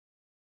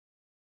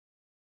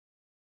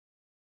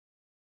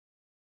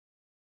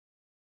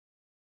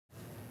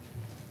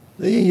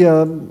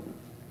The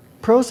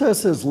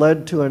process has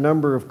led to a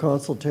number of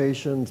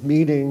consultations,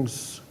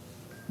 meetings,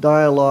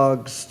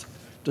 dialogues,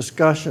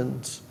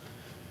 discussions.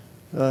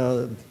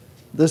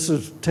 This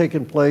has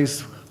taken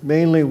place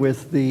mainly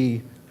with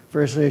the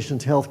First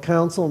Nations Health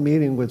Council,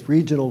 meeting with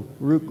regional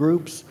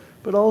groups,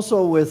 but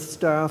also with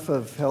staff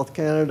of Health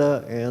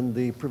Canada and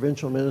the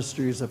Provincial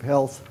Ministries of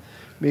Health,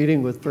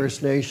 meeting with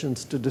First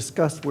Nations to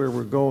discuss where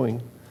we're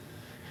going.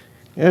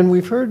 And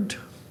we've heard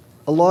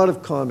a lot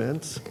of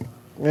comments,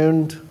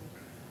 and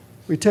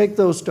we take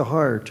those to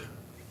heart.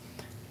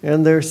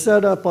 And they're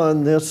set up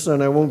on this,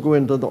 and I won't go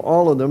into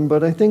all of them,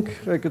 but I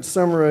think I could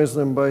summarize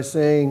them by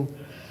saying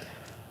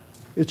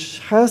it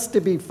has to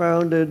be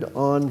founded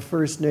on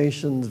First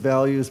Nations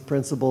values,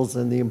 principles,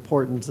 and the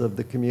importance of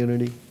the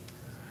community.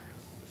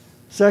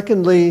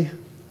 Secondly,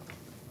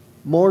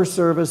 more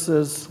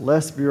services,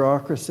 less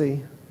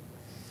bureaucracy,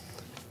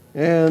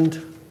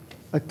 and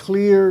a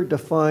clear,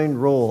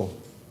 defined role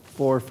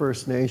for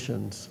First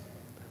Nations.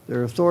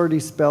 Their authority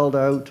spelled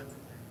out,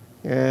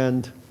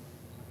 and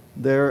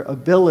their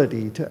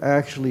ability to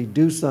actually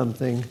do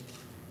something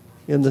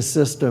in the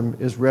system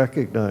is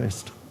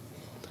recognized.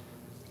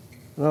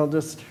 And I'll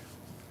just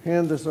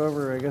hand this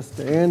over, I guess,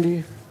 to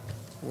Andy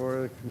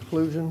for a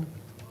conclusion.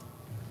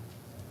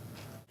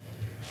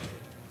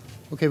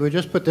 Okay, we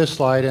just put this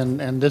slide in,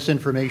 and this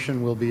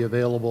information will be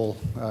available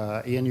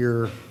in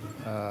your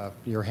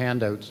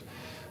handouts.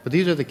 But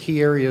these are the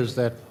key areas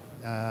that,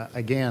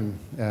 again,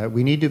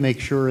 we need to make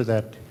sure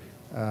that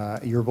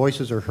your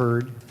voices are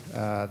heard,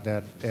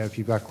 that if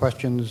you've got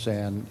questions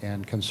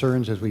and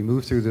concerns as we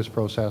move through this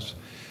process,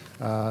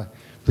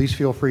 please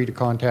feel free to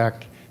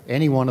contact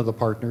any one of the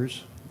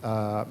partners,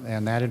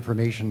 and that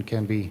information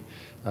can be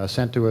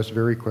sent to us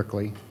very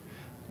quickly.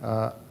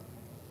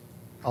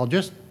 I'll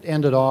just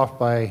end it off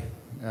by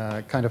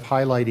kind of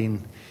highlighting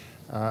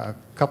a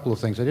couple of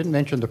things. I didn't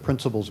mention the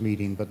principals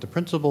meeting, but the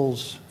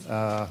principals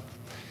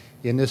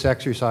in this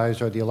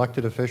exercise are the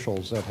elected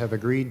officials that have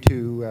agreed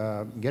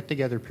to get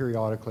together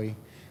periodically,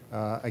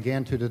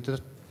 again,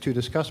 to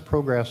discuss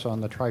progress on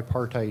the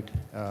tripartite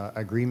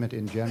agreement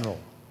in general.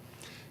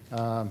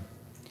 The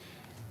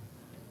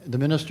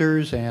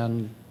ministers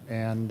and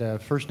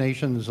First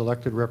Nations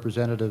elected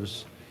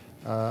representatives,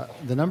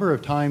 the number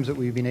of times that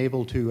we've been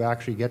able to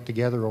actually get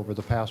together over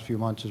the past few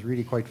months is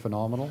really quite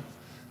phenomenal.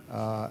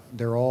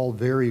 They're all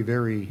very,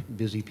 very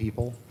busy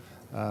people,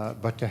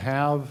 but to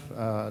have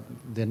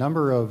the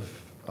number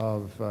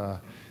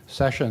of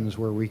sessions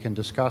where we can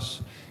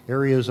discuss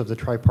areas of the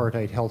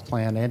tripartite health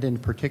plan, and in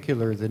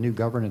particular the new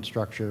governance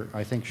structure,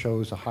 I think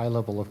shows a high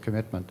level of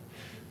commitment.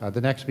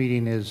 The next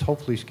meeting is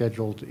hopefully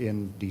scheduled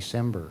in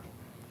December.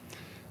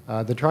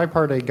 The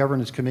Tripartite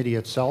Governance Committee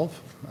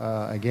itself,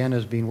 again,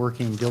 has been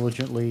working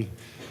diligently,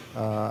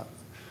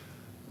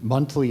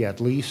 monthly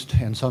at least,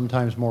 and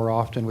sometimes more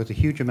often, with a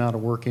huge amount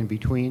of work in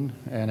between.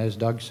 And as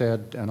Doug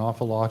said, an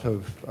awful lot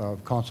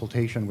of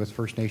consultation with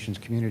First Nations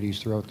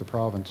communities throughout the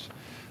province.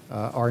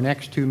 Our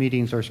next two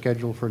meetings are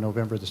scheduled for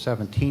November the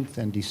 17th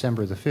and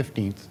December the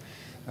 15th.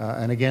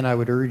 And again, I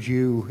would urge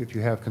you, if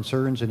you have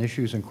concerns and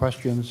issues and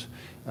questions,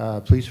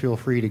 please feel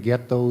free to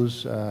get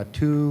those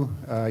to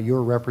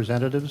your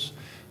representatives.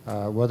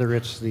 Whether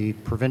it's the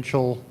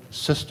provincial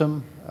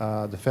system,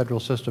 the federal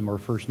system, or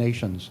First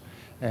Nations.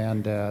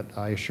 And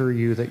I assure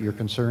you that your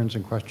concerns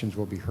and questions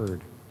will be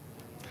heard.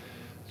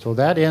 So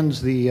that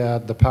ends the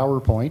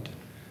PowerPoint.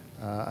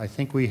 I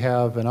think we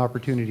have an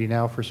opportunity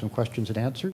now for some questions and answers.